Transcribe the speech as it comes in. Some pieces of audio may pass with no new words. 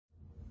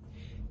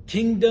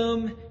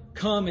Kingdom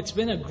Come. It's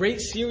been a great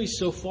series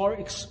so far,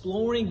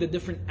 exploring the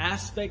different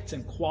aspects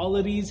and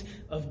qualities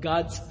of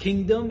God's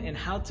kingdom and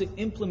how to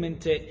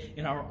implement it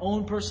in our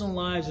own personal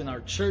lives, in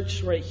our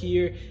church right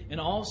here, and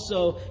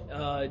also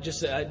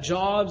just at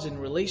jobs and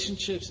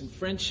relationships and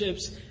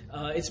friendships.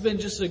 It's been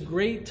just a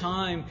great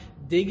time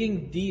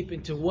digging deep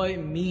into what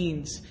it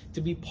means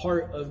to be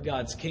part of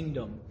God's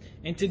kingdom.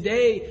 And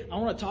today, I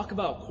want to talk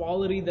about a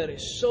quality that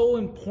is so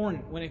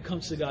important when it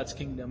comes to God's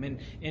kingdom.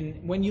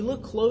 And when you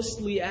look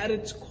closely at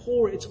its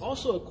core, it's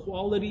also a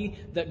quality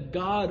that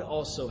God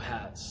also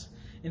has.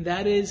 And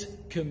that is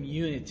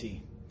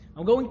community.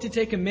 I'm going to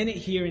take a minute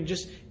here and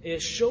just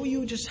show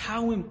you just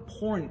how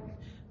important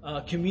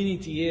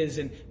community is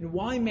and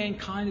why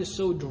mankind is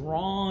so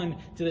drawn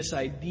to this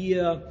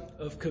idea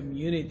of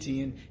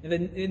community.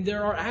 And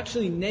there are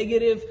actually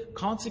negative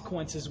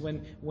consequences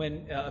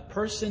when a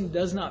person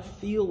does not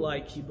feel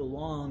like he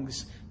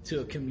belongs to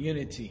a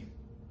community.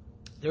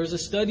 There was a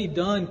study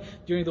done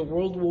during the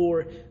World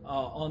War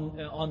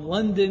on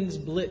London's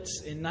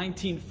Blitz in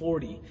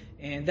 1940.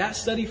 And that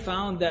study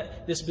found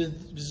that this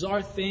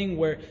bizarre thing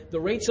where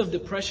the rates of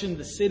depression in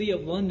the city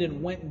of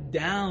London went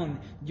down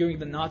during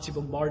the Nazi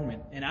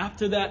bombardment. And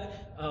after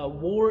that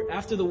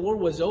after the war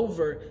was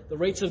over, the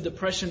rates of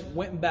depression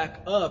went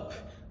back up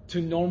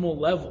to normal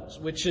levels,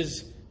 which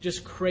is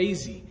just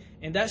crazy.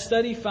 And that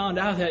study found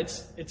out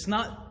that it's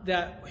not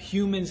that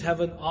humans have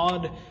an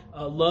odd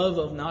love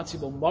of Nazi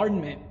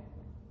bombardment.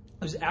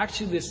 It was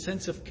actually this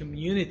sense of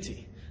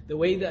community. The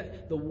way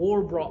that the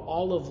war brought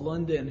all of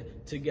London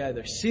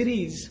together.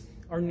 Cities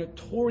are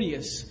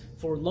notorious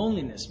for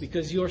loneliness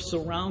because you are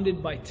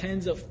surrounded by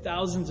tens of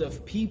thousands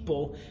of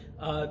people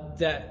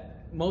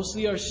that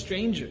mostly are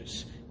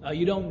strangers.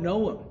 You don't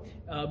know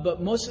them.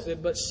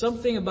 But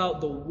something about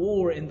the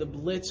war and the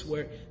Blitz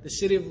where the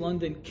city of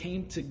London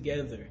came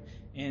together.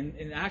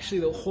 And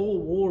actually the whole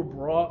war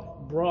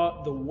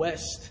brought the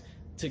West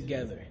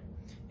together.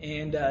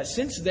 And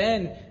since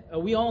then,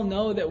 we all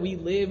know that we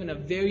live in a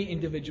very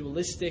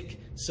individualistic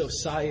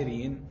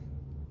society. And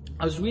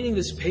I was reading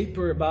this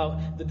paper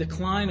about the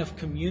decline of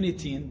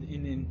community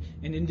and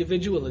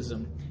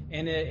individualism.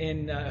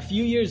 And a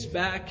few years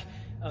back,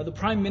 the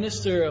Prime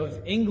Minister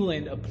of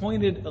England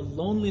appointed a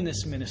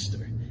loneliness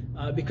minister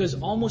because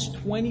almost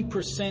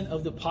 20%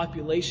 of the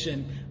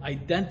population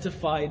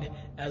identified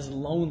as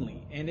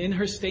lonely. And in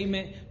her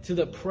statement to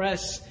the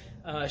press,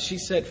 she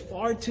said,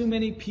 "Far too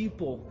many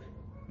people.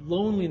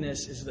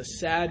 Loneliness is the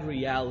sad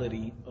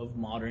reality of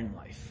modern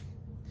life."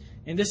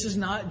 And this is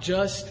not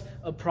just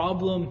a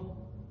problem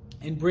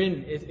in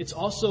Britain. It's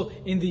also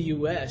in the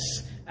U.S.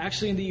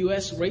 Actually, in the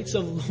U.S., rates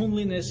of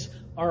loneliness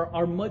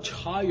are much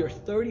higher.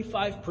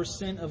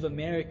 35% of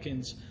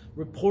Americans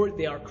report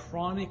they are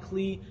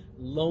chronically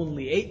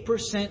lonely.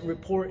 8%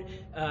 report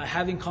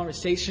having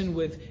conversation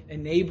with a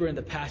neighbor in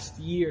the past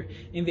year.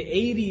 In the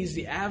 80s,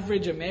 the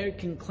average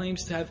American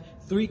claims to have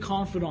 3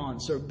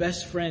 confidants or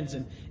best friends.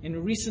 And in a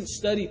recent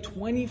study,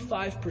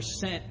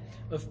 25%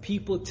 of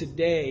people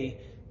today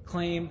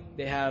claim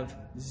they have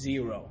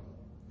 0.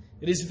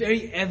 It is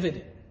very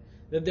evident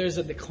that there's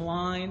a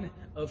decline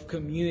of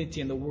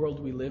community in the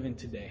world we live in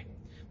today.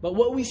 But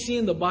what we see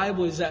in the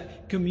Bible is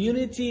that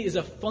community is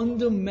a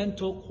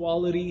fundamental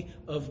quality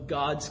of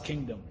God's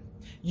kingdom.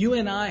 You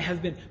and I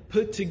have been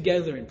put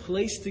together and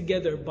placed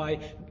together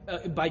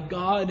by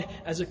God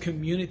as a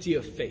community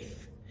of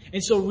faith.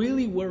 And so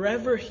really,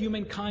 wherever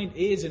humankind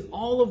is in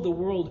all of the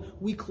world,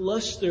 we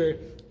cluster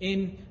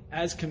in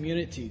as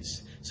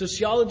communities.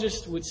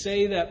 Sociologists would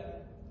say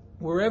that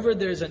wherever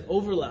there's an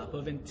overlap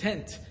of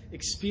intent,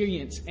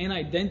 experience, and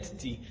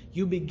identity,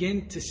 you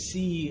begin to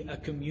see a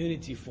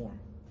community form.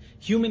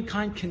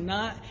 Humankind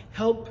cannot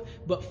help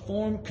but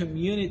form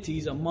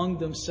communities among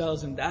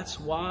themselves. And that's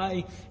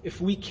why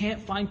if we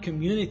can't find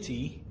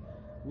community,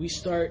 we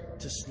start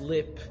to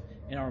slip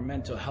in our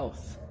mental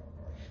health.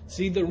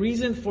 See, the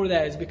reason for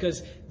that is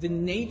because the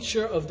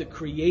nature of the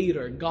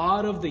Creator,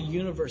 God of the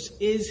universe,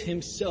 is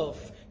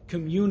Himself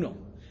communal.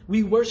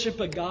 We worship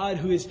a God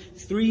who is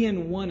 3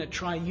 in 1, a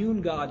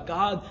triune God.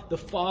 God the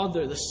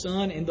Father, the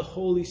Son, and the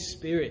Holy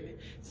Spirit.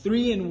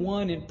 3 in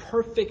 1 in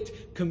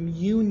perfect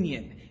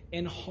communion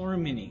and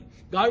harmony.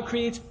 God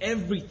creates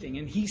everything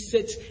and He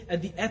sits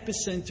at the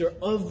epicenter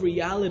of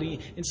reality.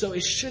 And so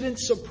it shouldn't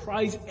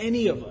surprise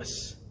any of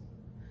us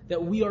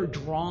that we are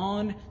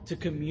drawn to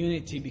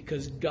community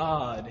because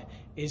God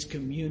is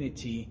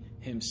community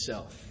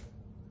Himself.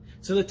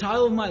 So the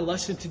title of my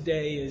lesson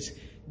today is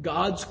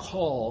God's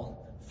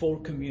Call for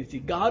Community.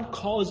 God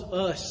calls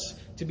us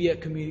to be a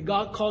community.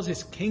 God calls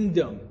His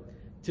kingdom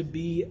to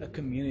be a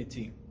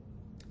community.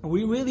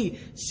 We really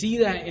see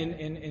that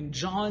in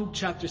John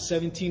chapter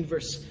 17,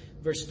 verse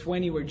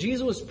 20, where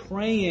Jesus was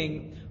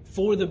praying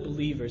for the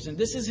believers. And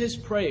this is His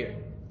prayer.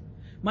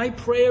 My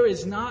prayer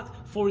is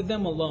not for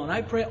them alone.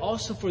 I pray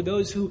also for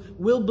those who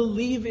will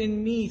believe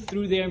in me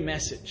through their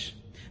message,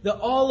 that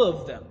all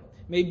of them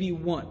may be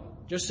one,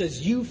 just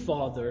as you,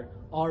 Father,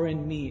 are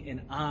in me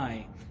and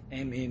I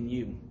am in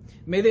you.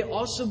 May they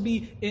also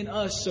be in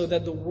us so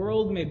that the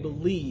world may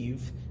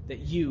believe that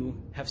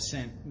you have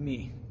sent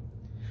me.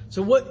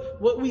 So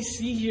what we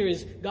see here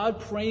is God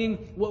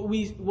praying. What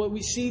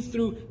we see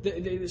through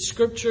the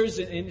scriptures,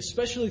 and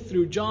especially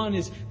through John,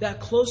 is that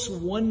close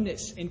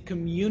oneness and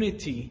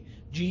community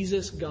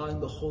Jesus, God,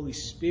 and the Holy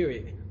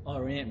Spirit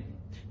are in.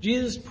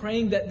 Jesus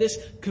praying that this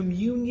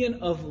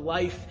communion of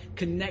life,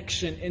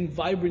 connection, and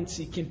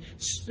vibrancy can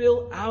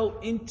spill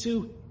out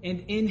into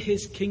and in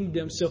His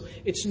kingdom. So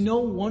it's no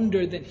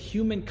wonder that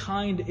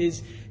humankind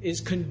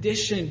is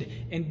conditioned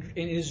and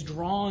is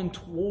drawn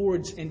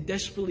towards and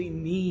desperately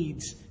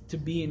needs to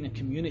be in a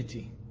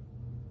community.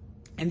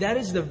 And that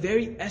is the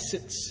very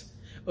essence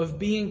of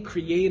being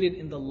created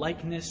in the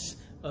likeness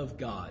of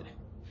God.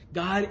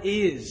 God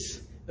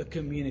is a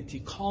community,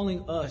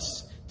 calling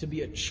us to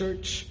be a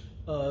church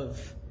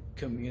of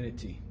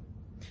community.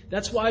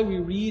 That's why we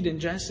read in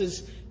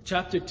Genesis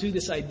chapter 2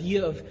 this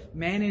idea of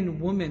man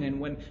and woman, and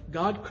when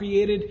God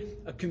created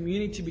a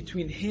community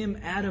between Him,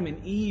 Adam,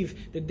 and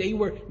Eve, that they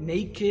were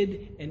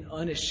naked and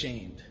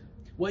unashamed.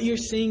 What you're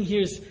seeing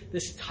here is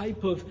this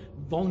type of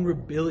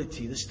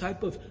vulnerability, this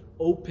type of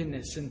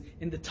openness, and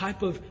the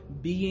type of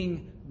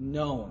being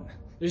known.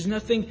 There's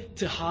nothing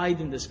to hide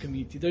in this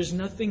community. There's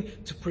nothing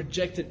to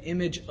project an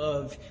image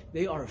of.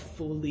 They are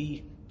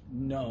fully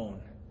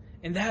known.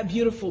 And that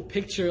beautiful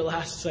picture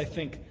lasts, I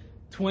think,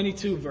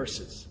 22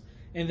 verses.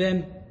 And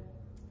then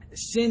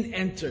sin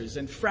enters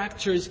and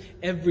fractures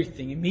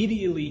everything.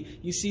 Immediately,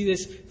 you see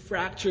this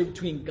fracture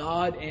between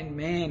God and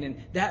man.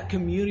 And that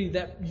community,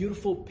 that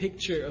beautiful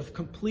picture of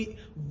complete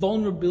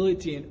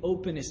vulnerability and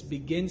openness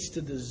begins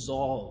to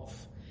dissolve.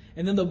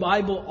 And then the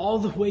Bible, all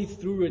the way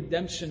through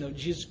redemption of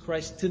Jesus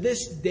Christ, to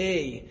this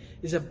day,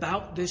 is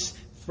about this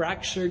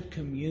fractured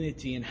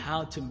community and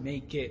how to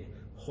make it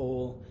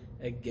whole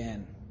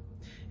again.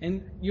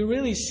 And you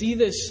really see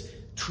this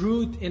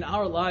truth in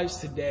our lives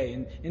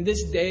today, in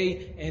this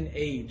day and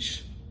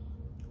age.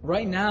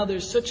 Right now,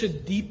 there's such a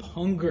deep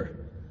hunger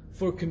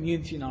for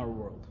community in our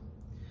world.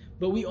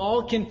 But we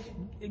all can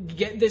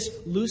get this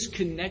loose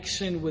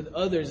connection with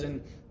others.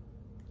 And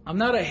I'm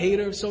not a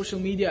hater of social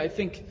media. I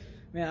think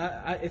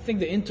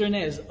the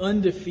internet is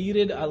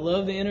undefeated. I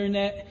love the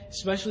internet,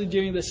 especially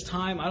during this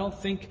time. I don't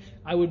think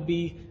I would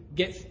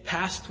get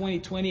past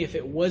 2020 if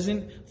it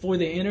wasn't for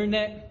the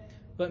internet.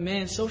 But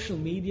man, social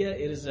media,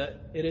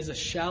 it is a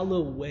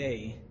shallow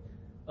way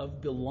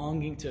of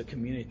belonging to a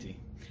community.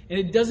 And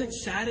it doesn't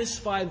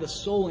satisfy the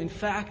soul. In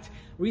fact,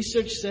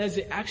 research says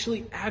it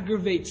actually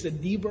aggravates the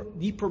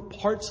deeper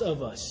parts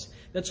of us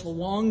that's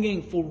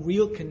longing for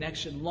real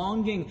connection,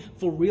 longing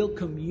for real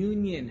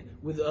communion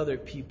with other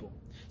people.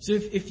 So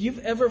if you've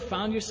ever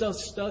found yourself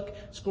stuck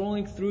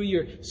scrolling through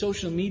your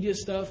social media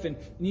stuff and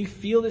you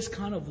feel this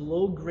kind of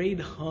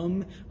low-grade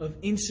hum of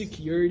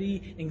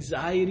insecurity,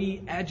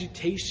 anxiety,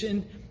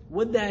 agitation,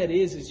 what that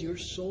is your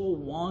soul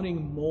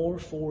wanting more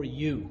for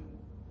you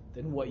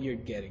than what you're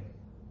getting.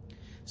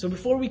 So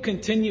before we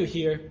continue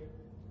here,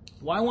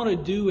 what I want to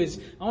do is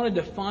I want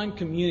to define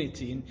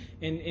community.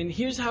 And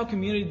here's how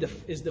community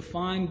is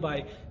defined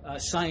by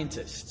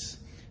scientists.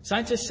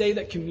 Scientists say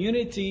that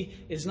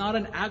community is not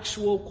an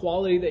actual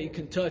quality that you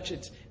can touch.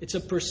 It's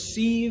a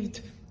perceived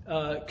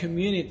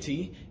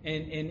community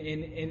and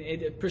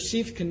a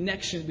perceived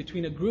connection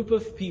between a group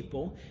of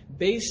people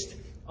based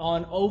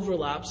on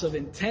overlaps of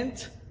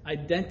intent,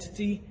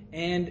 identity,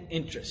 and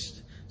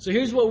interest. So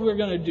here's what we're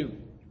going to do.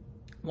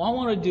 What I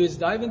want to do is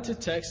dive into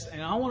text,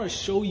 and I want to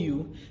show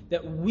you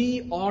that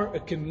we are a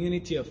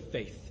community of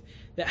faith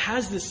that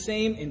has the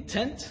same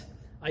intent,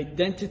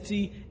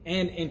 identity,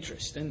 and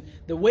interest. And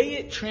the way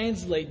it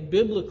translates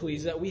biblically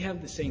is that we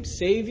have the same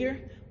Savior,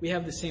 we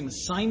have the same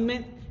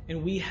assignment,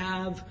 and we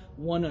have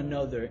one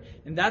another.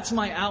 And that's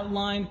my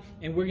outline,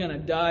 and we're going to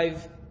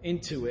dive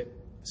into it.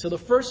 So the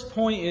first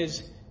point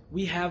is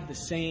we have the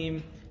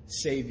same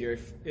Savior.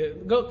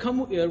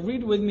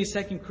 Read with me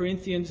 2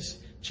 Corinthians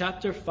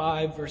chapter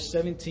 5, verse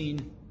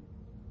 17.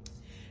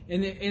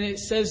 And it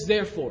says,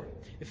 therefore,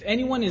 if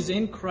anyone is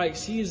in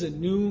Christ, he is a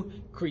new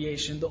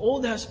creation. The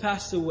old has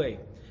passed away.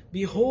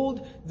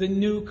 Behold the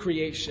new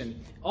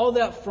creation, all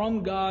that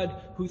from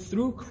God, who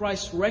through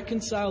Christ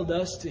reconciled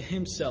us to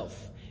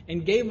Himself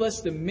and gave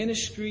us the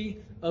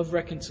ministry of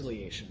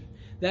reconciliation.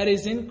 That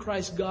is, in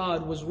Christ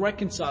God was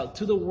reconciled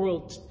to the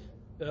world,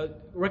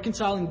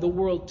 reconciling the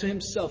world to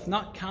Himself,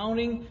 not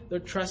counting their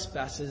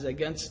trespasses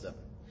against them,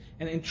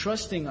 and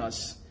entrusting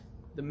us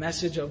the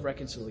message of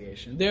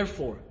reconciliation.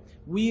 Therefore,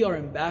 we are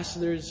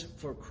ambassadors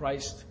for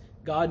Christ,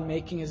 God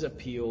making His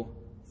appeal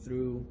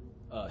through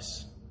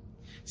us.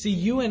 See,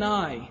 you and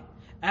I,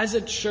 as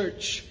a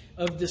church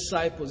of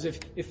disciples,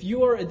 if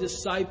you are a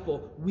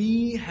disciple,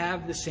 we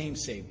have the same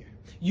Savior.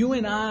 You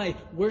and I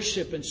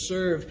worship and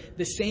serve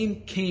the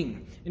same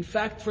King. In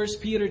fact, 1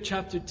 Peter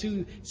chapter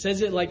 2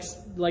 says it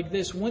like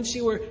this. Once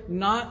you were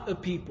not a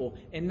people,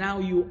 and now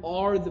you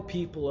are the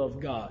people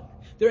of God.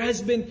 There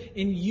has been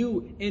in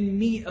you, in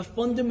me, a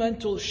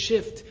fundamental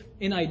shift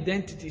in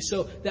identity,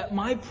 so that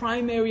my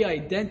primary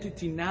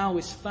identity now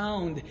is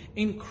found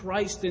in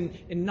Christ and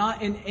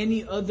not in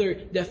any other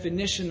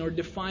definition or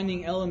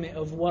defining element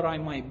of what I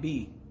might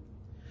be.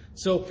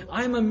 So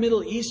I'm a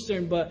Middle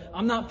Eastern, but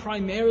I'm not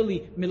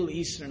primarily Middle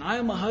Eastern. I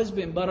am a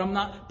husband, but I'm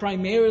not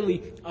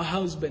primarily a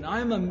husband.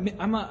 I'm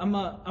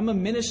a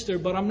minister,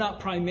 but I'm not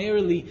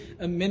primarily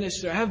a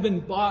minister. I have been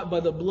bought by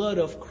the blood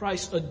of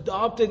Christ,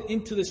 adopted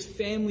into this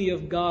family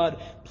of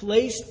God,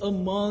 placed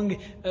among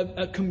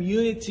a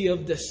community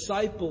of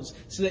disciples,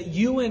 so that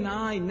you and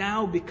I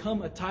now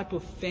become a type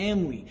of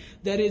family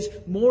that is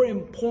more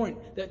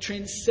important, that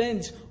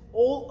transcends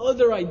all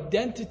other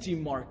identity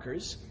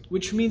markers,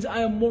 which means I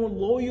am more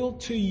loyal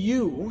to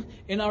you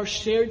in our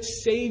shared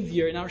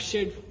Savior, in our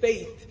shared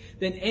faith,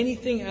 than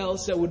anything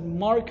else that would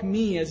mark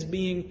me as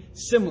being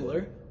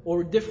similar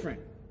or different.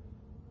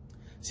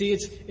 See,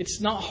 it's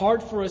not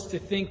hard for us to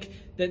think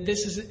that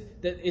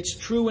that it's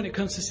true when it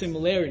comes to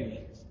similarity,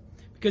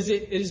 because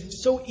it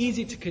is so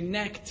easy to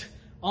connect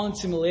on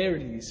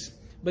similarities,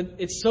 but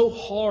it's so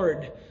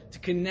hard to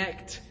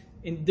connect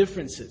in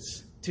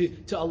differences.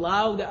 To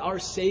allow that our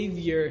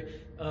Savior,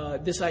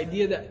 this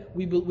idea that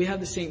we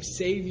have the same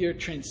Savior,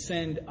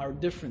 transcend our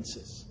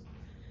differences.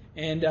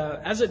 And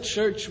as a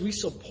church, we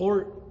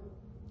support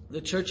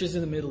the churches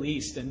in the Middle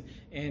East and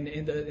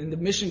in the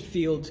mission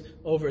field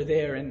over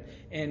there.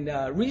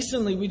 And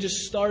recently we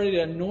just started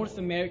a North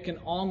American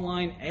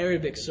online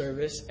Arabic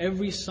service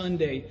every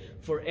Sunday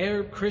for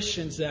Arab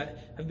Christians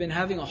that have been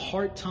having a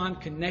hard time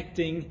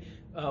connecting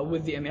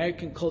with the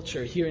American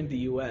culture here in the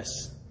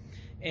U.S.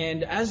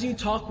 And as you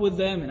talk with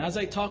them, and as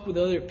I talk with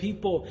other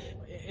people,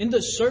 in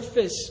the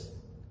surface,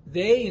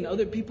 they and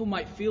other people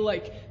might feel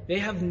like they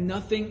have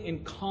nothing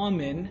in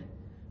common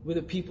with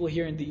the people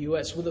here in the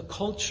U.S., with the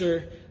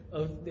culture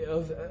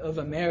of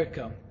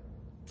America.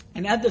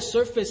 And at the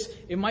surface,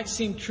 it might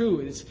seem true.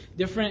 It's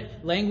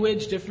different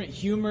language, different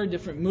humor,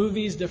 different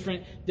movies,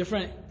 different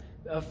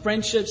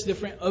friendships,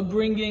 different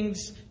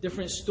upbringings,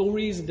 different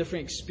stories, and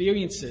different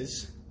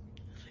experiences.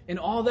 And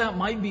all that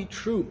might be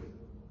true.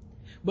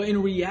 But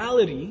in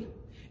reality,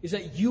 is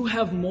that you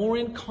have more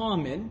in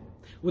common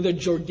with a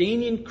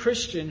Jordanian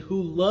Christian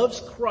who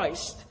loves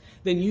Christ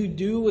than you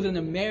do with an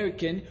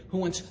American who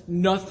wants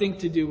nothing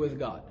to do with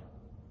God.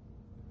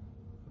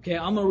 Okay,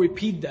 I'm going to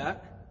repeat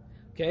that.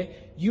 Okay,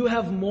 you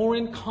have more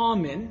in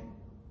common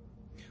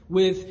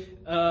with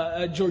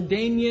a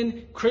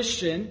Jordanian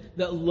Christian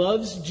that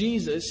loves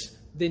Jesus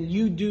than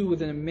you do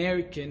with an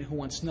American who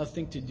wants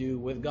nothing to do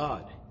with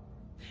God.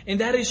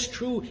 And that is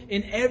true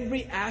in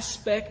every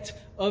aspect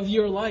of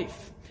your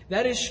life.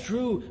 That is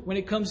true when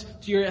it comes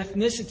to your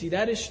ethnicity.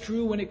 That is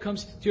true when it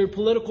comes to your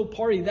political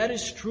party. That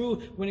is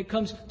true when it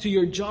comes to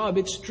your job.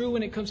 It's true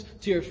when it comes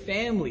to your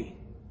family.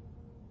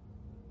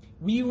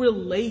 We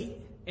relate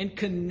and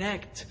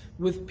connect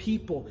with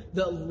people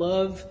that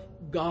love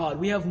God.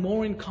 We have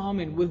more in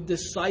common with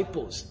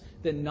disciples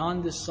than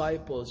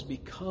non-disciples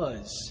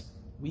because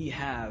we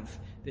have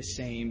the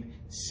same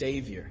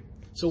Savior.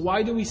 So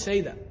why do we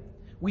say that?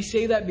 We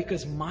say that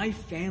because my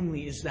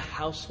family is the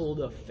household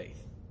of faith.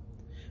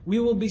 We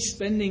will be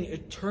spending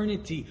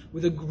eternity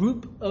with a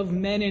group of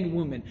men and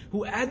women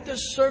who at the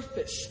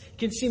surface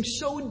can seem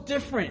so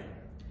different,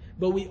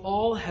 but we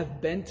all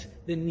have bent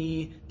the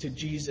knee to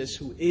Jesus,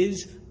 who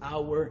is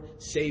our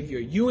Savior.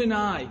 You and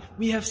I,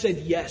 we have said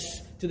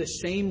yes to the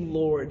same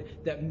Lord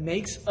that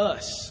makes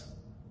us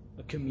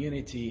a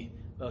community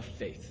of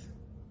faith.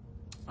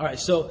 All right,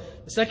 so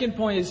the second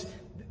point is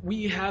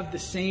we have the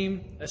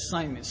same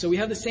assignment. So we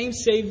have the same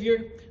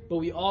Savior, but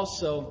we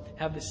also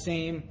have the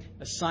same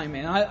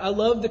assignment. I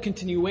love the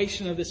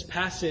continuation of this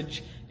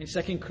passage in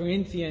 2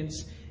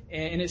 Corinthians.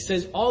 And it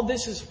says, all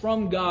this is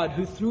from God,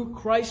 who through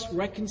Christ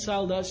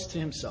reconciled us to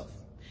himself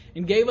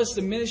and gave us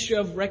the ministry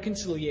of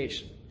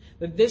reconciliation.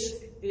 That this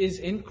is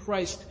in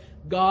Christ,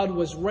 God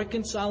was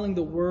reconciling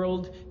the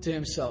world to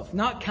himself,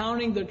 not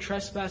counting their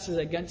trespasses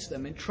against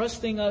them, and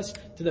trusting us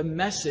to the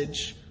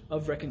message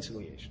of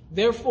reconciliation.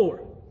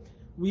 Therefore,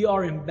 we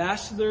are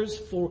ambassadors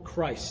for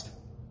Christ,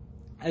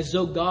 as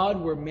though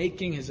God were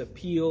making his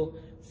appeal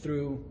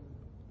through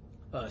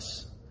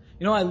us.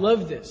 You know, I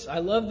love this. I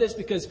love this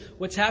because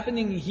what's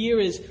happening here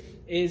is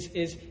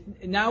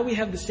now we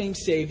have the same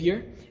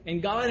Savior,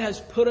 and God has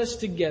put us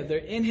together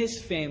in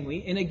his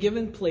family in a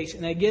given place,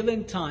 in a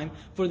given time,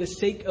 for the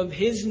sake of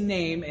his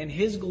name and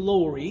his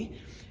glory.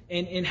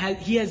 And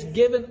he has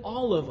given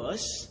all of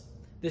us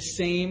the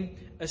same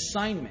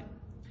assignment.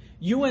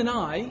 You and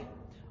I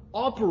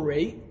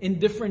operate in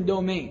different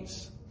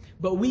domains,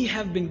 but we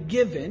have been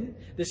given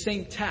the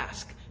same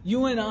task.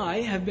 You and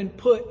I have been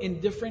put in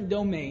different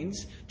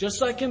domains,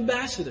 just like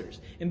ambassadors.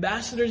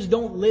 Ambassadors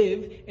don't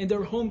live in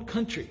their home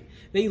country.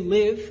 They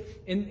live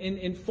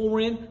in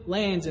foreign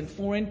lands and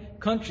foreign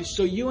countries.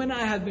 So you and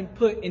I have been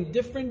put in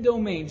different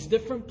domains,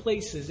 different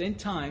places and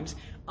times.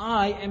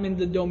 I am in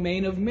the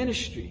domain of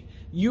ministry.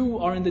 You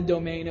are in the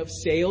domain of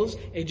sales,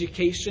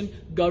 education,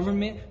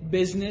 government,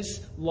 business,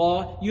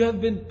 law. You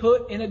have been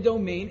put in a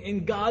domain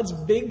in God's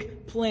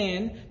big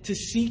plan to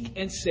seek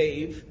and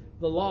save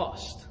the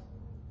lost.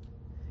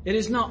 It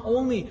is not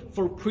only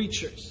for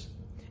preachers.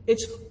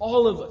 It's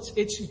all of us.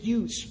 It's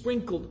you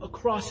sprinkled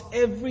across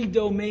every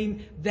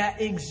domain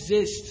that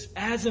exists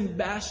as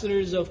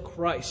ambassadors of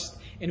Christ.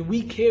 and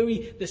we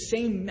carry the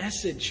same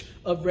message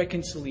of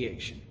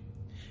reconciliation.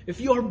 If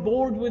you are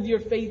bored with your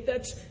faith,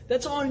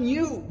 that's on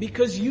you,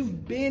 because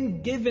you've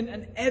been given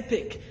an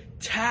epic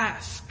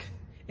task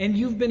and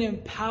you've been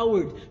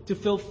empowered to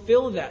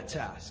fulfill that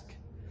task.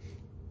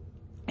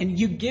 And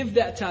you give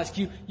that task,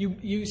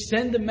 you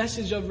send the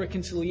message of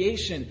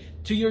reconciliation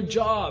to your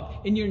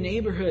job, in your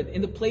neighborhood,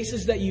 in the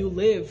places that you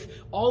live.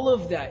 All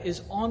of that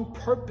is on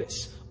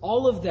purpose.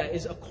 All of that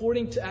is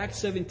according to Acts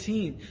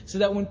 17, so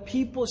that when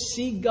people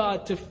seek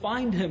God to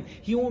find Him,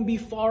 He won't be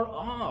far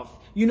off.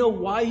 You know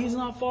why He's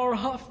not far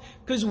off?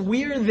 Because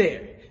we're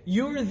there.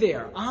 You're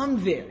there.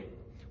 I'm there.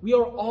 We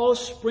are all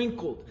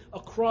sprinkled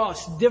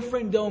across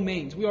different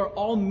domains. We are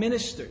all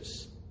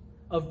ministers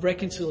of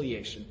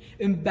reconciliation,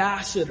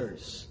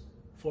 ambassadors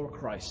for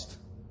Christ.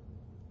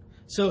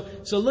 So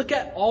look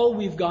at all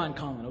we've got in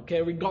common,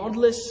 okay?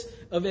 Regardless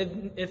of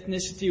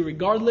ethnicity,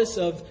 regardless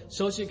of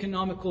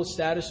socioeconomical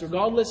status,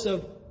 regardless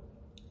of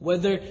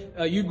whether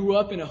you grew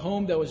up in a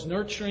home that was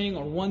nurturing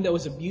or one that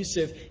was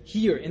abusive,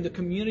 here in the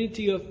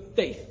community of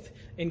faith,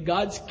 in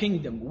God's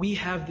kingdom, we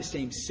have the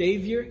same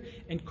Savior,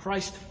 and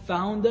Christ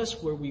found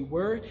us where we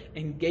were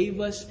and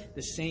gave us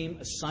the same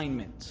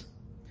assignment.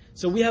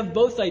 So we have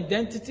both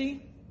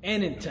identity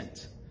and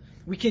intent.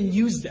 We can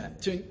use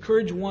that to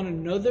encourage one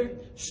another,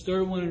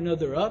 stir one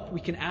another up.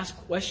 We can ask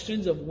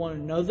questions of one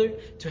another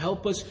to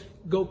help us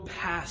go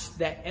past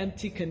that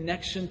empty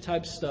connection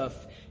type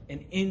stuff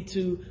and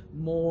into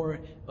more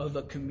of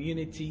a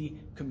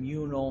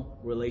communal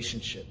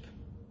relationship.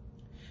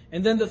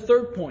 And then the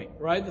third point,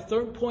 right? The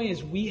third point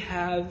is we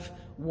have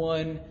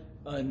one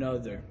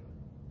another.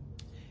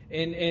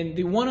 And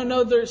the one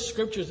another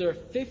scriptures, there are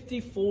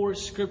 54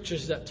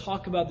 scriptures that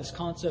talk about this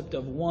concept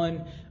of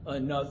one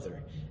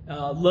another.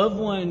 Love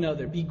one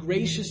another, be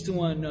gracious to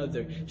one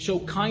another, show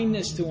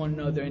kindness to one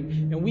another.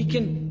 And we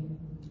can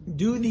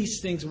do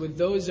these things with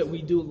those that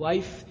we do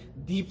life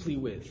deeply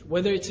with.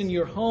 Whether it's in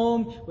your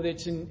home, whether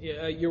it's in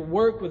your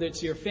work, whether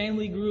it's your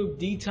family group,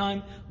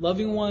 D-time,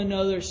 loving one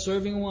another,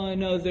 serving one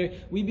another.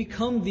 We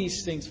become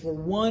these things for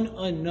one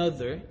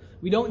another.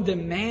 We don't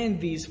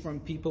demand these from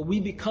people. We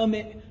become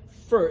it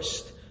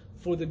first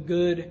for the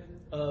good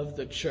of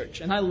the church.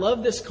 And I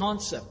love this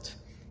concept,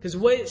 because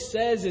what it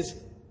says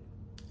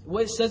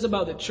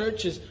about the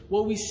church is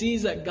what we see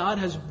is that God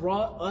has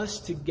brought us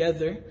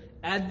together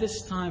at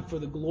this time for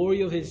the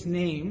glory of His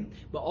name,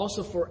 but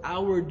also for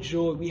our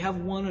joy. We have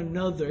one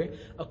another.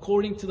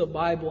 According to the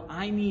Bible,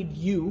 I need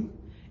you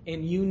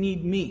and you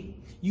need me.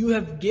 You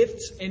have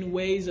gifts and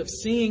ways of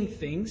seeing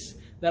things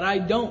that I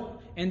don't,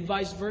 and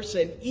vice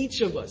versa. And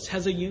each of us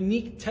has a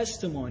unique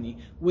testimony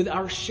with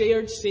our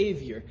shared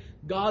Savior.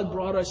 God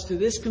brought us to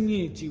this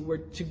community where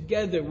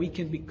together we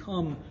can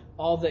become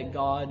all that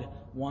God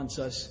wants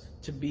us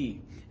to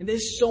be. And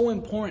this is so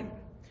important,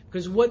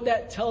 because what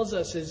that tells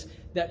us is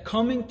that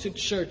coming to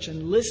church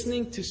and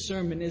listening to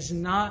sermon is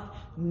not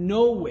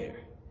nowhere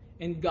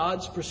in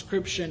God's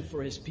prescription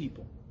for His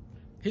people.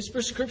 His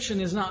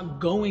prescription is not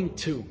going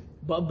to,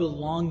 but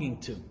belonging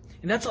to.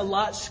 And that's a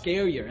lot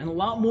scarier and a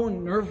lot more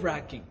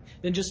nerve-wracking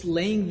than just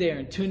laying there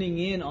and tuning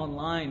in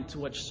online to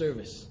watch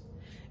service.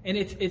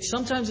 And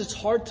sometimes it's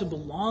hard to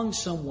belong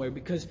somewhere,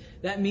 because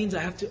that means I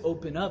have to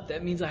open up.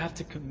 That means I have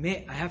to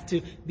commit. I have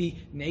to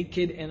be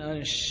naked and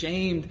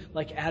unashamed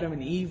like Adam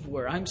and Eve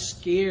were. I'm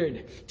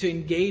scared to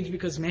engage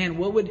because, man,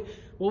 what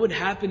would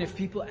happen if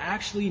people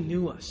actually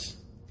knew us?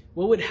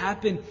 What would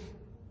happen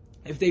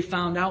if they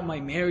found out my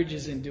marriage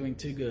isn't doing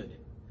too good?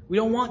 We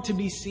don't want to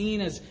be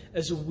seen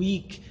as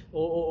weak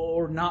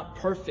or not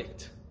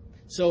perfect.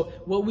 So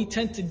what we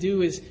tend to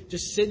do is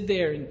just sit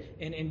there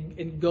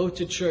and go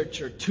to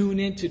church or tune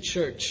into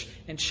church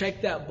and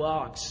check that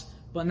box,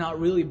 but not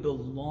really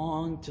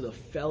belong to the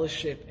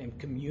fellowship and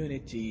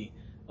community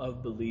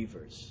of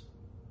believers.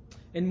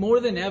 And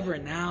more than ever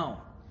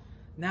now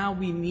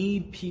we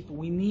need people.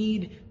 We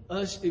need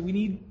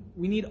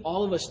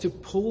all of us to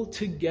pull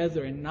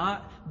together and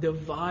not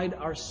divide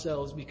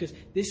ourselves, because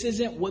this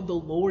isn't what the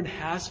Lord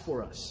has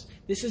for us.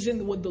 This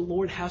isn't what the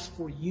Lord has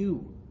for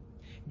you.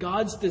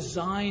 God's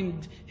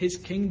designed His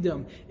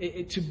kingdom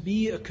to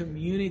be a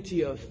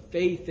community of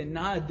faith and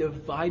not a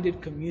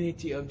divided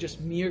community of just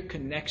mere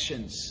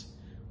connections.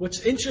 What's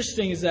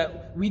interesting is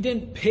that we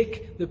didn't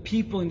pick the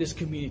people in this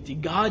community.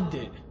 God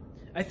did.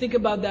 I think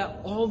about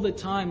that all the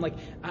time. Like,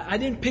 I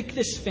didn't pick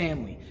this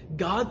family.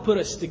 God put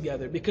us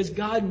together because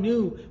God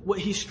knew what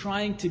He's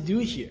trying to do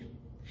here.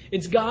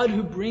 It's God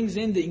who brings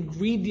in the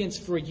ingredients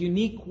for a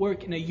unique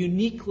work in a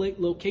unique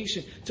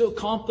location to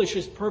accomplish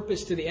His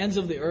purpose to the ends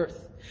of the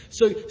earth.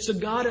 So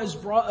God has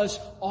brought us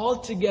all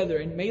together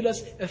and made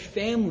us a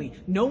family.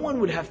 No one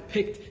would have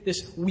picked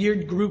this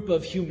weird group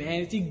of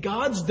humanity.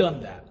 God's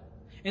done that.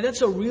 And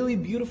that's a really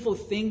beautiful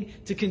thing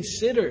to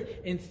consider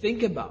and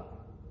think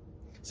about.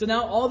 So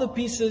now all the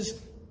pieces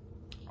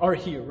are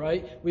here,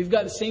 right? We've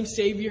got the same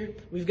Savior,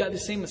 we've got the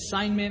same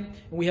assignment,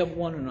 and we have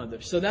one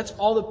another. So that's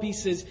all the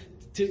pieces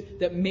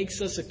that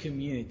makes us a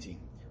community.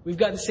 We've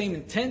got the same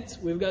intent,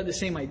 we've got the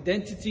same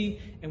identity,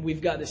 and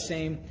we've got the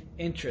same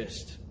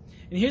interest.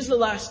 And here's the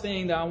last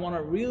thing that I want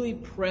to really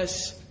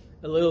press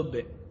a little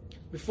bit.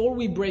 Before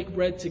we break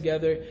bread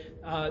together,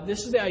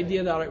 this is the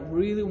idea that I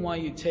really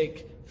want you to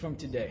take from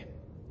today.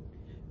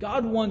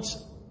 God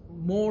wants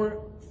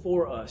more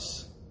for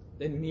us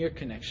than mere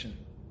connection.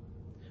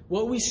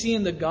 What we see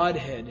in the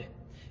Godhead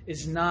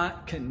is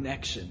not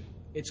connection,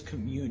 it's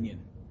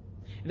communion.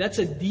 And that's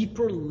a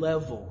deeper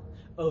level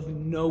of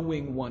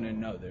knowing one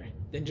another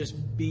than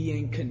just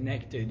being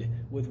connected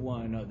with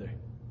one another.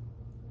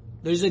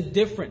 There's a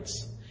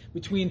difference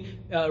between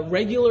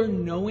regular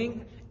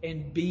knowing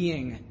and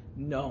being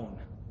known.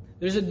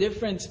 There's a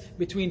difference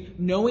between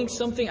knowing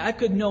something. I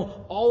could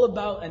know all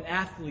about an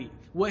athlete,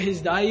 what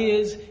his diet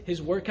is, his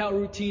workout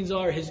routines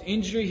are, his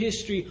injury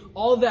history,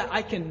 all of that.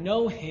 I can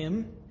know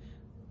him,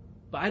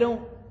 but I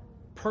don't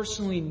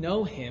personally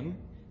know him,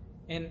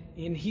 and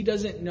he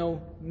doesn't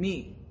know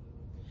me.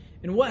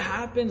 And what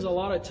happens a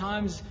lot of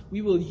times,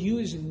 we will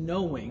use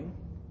knowing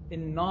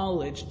and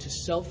knowledge to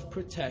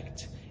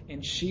self-protect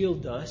and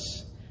shield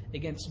us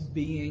against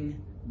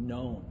being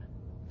known.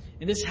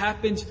 And this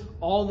happens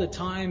all the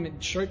time in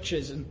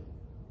churches, and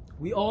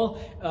we all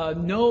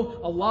know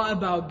a lot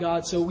about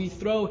God, so we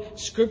throw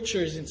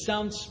scriptures and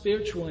sound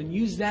spiritual and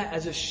use that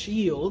as a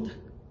shield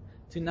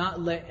to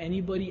not let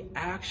anybody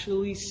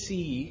actually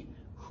see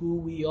who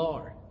we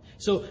are.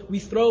 So we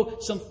throw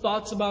some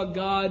thoughts about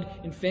God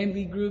in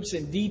family groups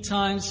and D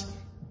times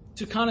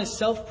to kind of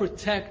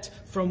self-protect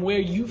from where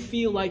you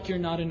feel like you're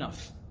not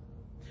enough.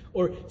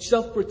 Or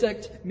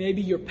self-protect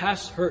maybe your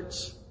past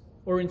hurts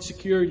or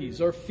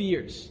insecurities or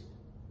fears.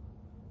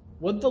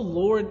 What the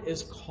Lord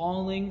is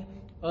calling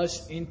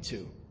us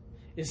into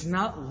is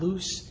not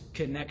loose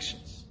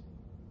connections.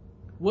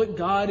 What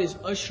God is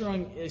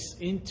ushering us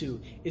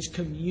into is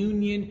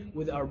communion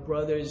with our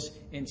brothers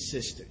and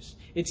sisters.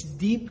 It's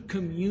deep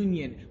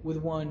communion with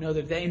one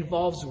another that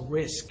involves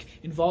risk,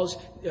 involves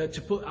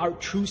to put our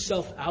true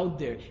self out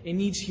there. It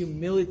needs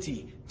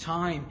humility,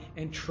 time,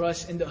 and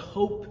trust, and the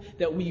hope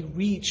that we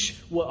reach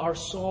what our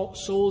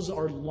souls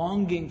are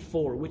longing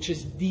for, which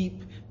is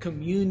deep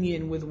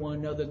communion with one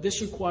another.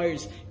 This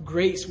requires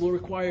grace, will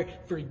require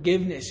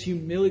forgiveness,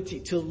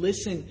 humility, to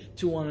listen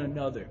to one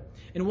another.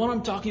 And what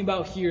I'm talking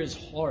about here is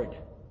hard.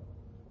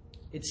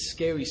 It's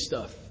scary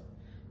stuff.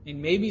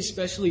 And maybe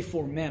especially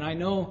for men. I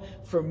know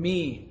for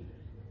me,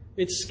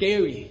 it's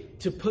scary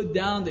to put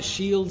down the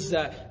shields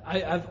that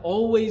I've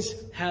always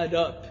had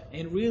up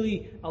and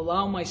really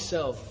allow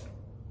myself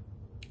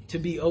to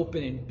be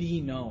open and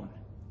be known.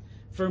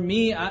 For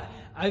me,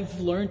 I've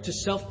learned to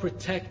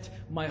self-protect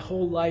my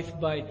whole life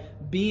by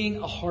being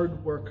a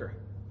hard worker.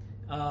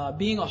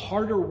 Being a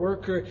harder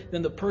worker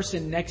than the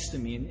person next to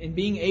me, and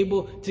being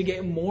able to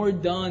get more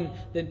done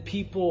than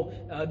people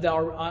that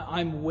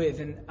I'm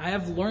with. And I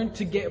have learned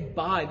to get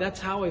by.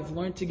 That's how I've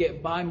learned to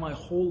get by my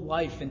whole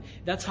life. And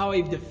that's how I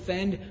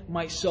defend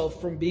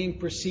myself from being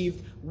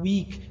perceived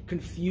weak,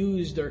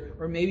 confused,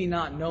 or maybe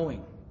not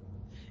knowing.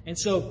 And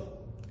so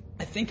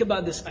I think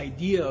about this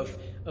idea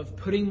of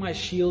putting my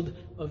shield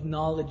of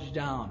knowledge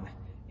down.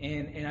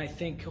 And I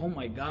think, oh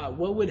my God,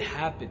 what would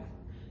happen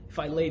if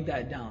I laid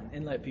that down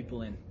and let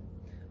people in?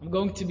 I'm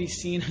going to be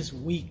seen as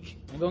weak.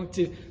 It's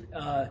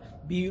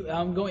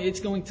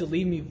going to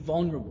leave me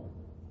vulnerable.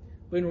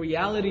 But in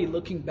reality,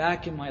 looking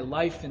back in my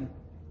life and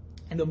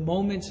the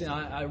moments, and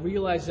I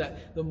realized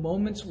that the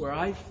moments where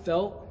I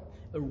felt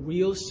a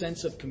real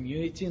sense of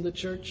community in the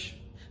church,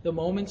 the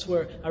moments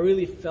where I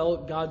really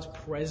felt God's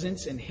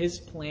presence and His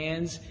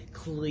plans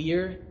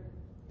clear,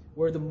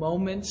 were the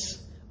moments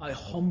I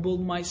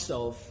humbled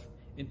myself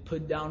and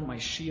put down my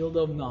shield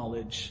of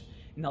knowledge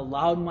and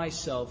allowed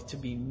myself to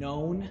be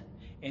known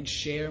and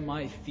share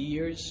my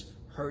fears,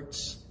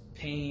 hurts,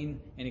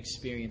 pain, and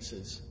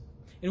experiences.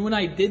 And when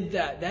I did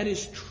that, that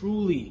is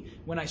truly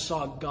when I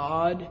saw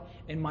God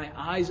and my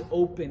eyes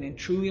open and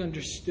truly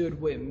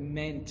understood what it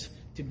meant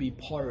to be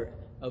part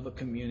of a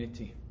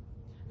community.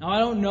 Now, I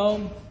don't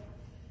know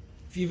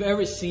if you've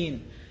ever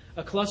seen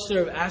a cluster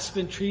of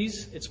aspen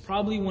trees. It's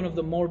probably one of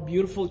the more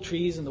beautiful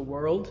trees in the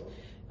world.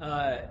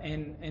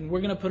 And we're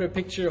going to put a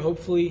picture,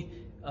 hopefully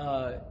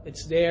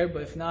it's there,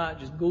 but if not,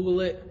 just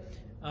Google it.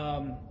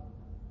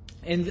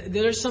 And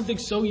there's something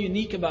so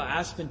unique about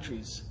aspen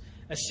trees.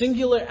 A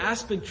singular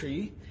aspen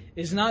tree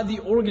is not the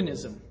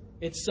organism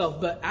itself,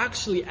 but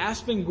actually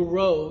aspen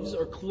groves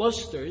or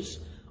clusters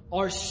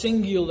are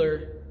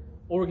singular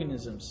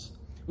organisms,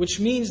 which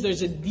means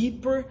there's a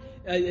deep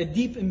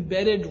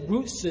embedded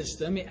root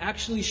system. It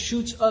actually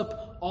shoots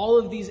up all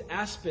of these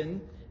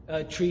aspen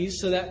trees,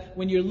 so that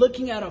when you're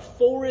looking at a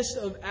forest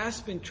of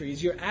aspen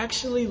trees, you're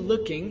actually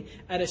looking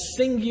at a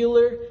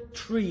singular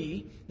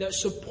tree that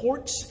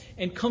supports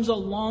and comes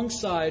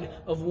alongside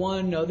of one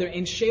another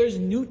and shares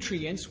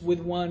nutrients with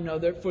one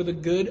another for the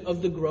good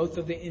of the growth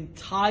of the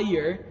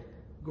entire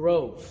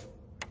grove.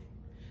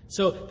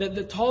 So that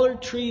the taller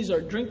trees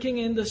are drinking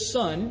in the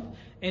sun,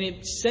 and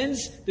it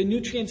sends the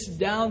nutrients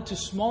down to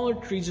smaller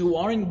trees who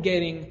aren't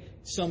getting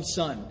some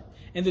sun.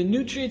 And the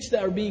nutrients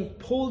that are being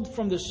pulled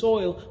from the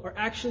soil are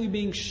actually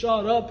being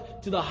shot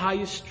up to the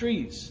highest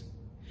trees.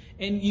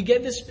 And you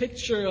get this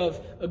picture of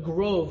a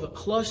grove, a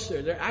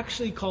cluster. They're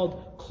actually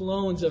called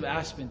clones of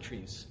aspen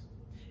trees.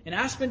 And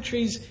aspen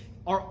trees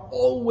are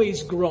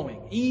always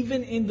growing,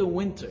 even in the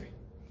winter.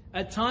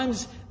 At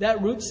times,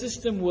 that root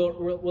system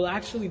will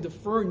actually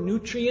defer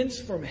nutrients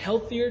from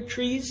healthier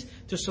trees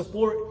to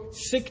support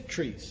sick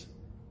trees.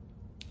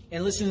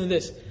 And listen to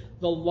this.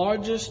 The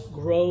largest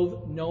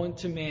grove known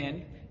to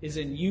man is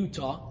in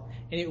Utah,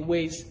 and it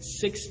weighs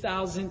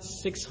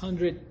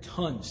 6,600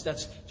 tons.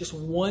 That's just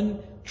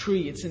one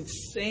tree. It's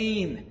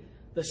insane,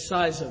 the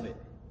size of it.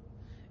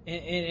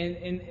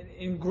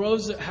 And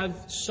groves that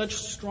have such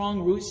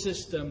strong root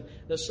system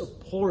that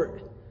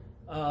support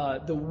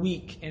the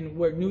weak, and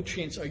where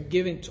nutrients are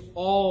given to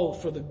all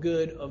for the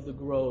good of the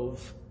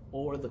grove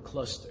or the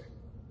cluster.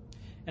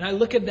 And I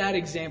look at that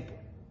example,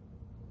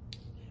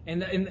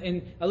 and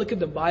I look at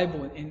the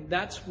Bible, and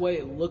that's what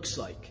it looks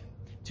like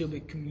to be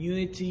a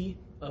community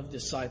of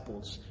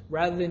disciples,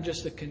 rather than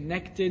just a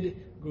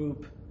connected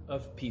group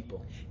of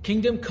people.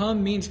 Kingdom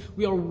come means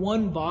we are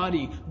one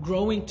body,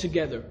 growing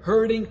together,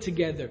 hurting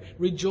together,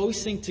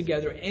 rejoicing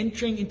together,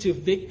 entering into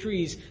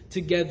victories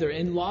together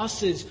and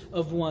losses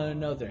of one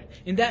another.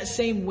 In that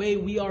same way,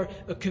 we are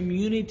a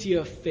community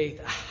of faith,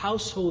 a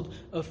household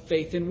of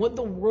faith. And what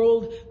the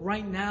world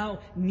right now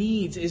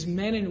needs is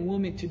men and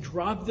women to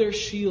drop their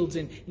shields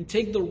and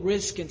take the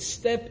risk and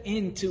step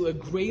into a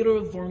greater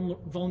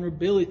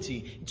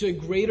vulnerability, into a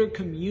greater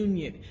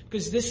communion,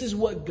 because this is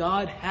what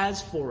God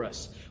has for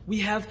us. We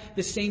have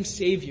the same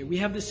Savior. We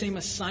have the same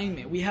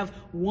assignment. We have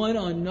one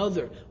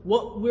another.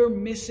 What we're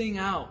missing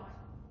out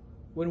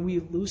when we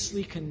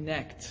loosely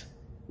connect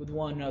with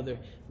one another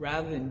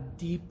rather than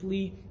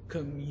deeply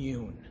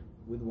commune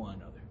with one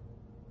another.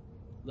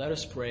 Let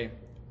us pray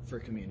for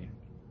communion.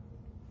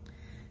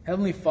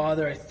 Heavenly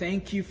Father, I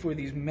thank you for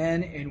these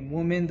men and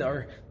women that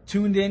are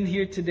tuned in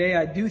here today.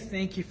 I do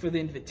thank you for the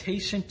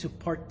invitation to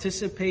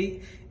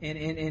participate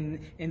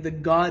in the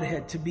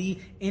Godhead, to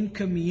be in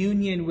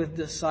communion with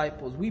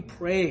disciples. We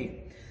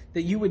pray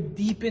that you would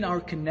deepen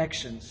our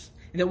connections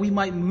and that we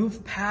might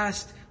move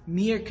past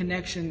mere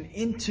connection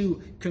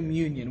into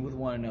communion with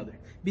one another,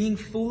 being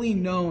fully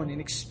known and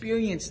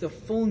experience the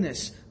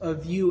fullness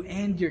of you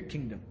and your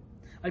kingdom.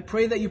 I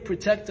pray that you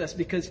protect us,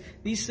 because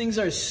these things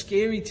are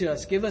scary to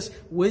us. Give us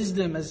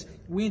wisdom as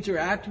we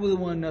interact with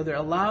one another.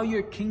 Allow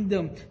your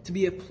kingdom to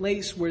be a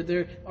place where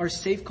there are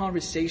safe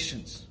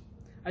conversations.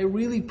 I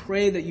really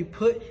pray that you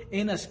put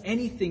in us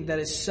anything that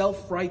is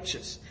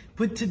self-righteous.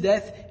 Put to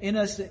death in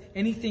us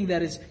anything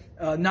that is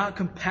not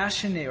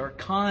compassionate or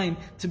kind,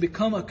 to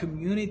become a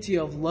community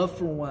of love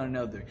for one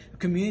another, a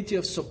community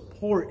of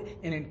support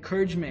and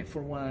encouragement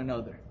for one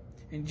another.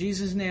 In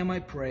Jesus' name I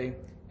pray,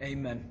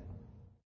 amen.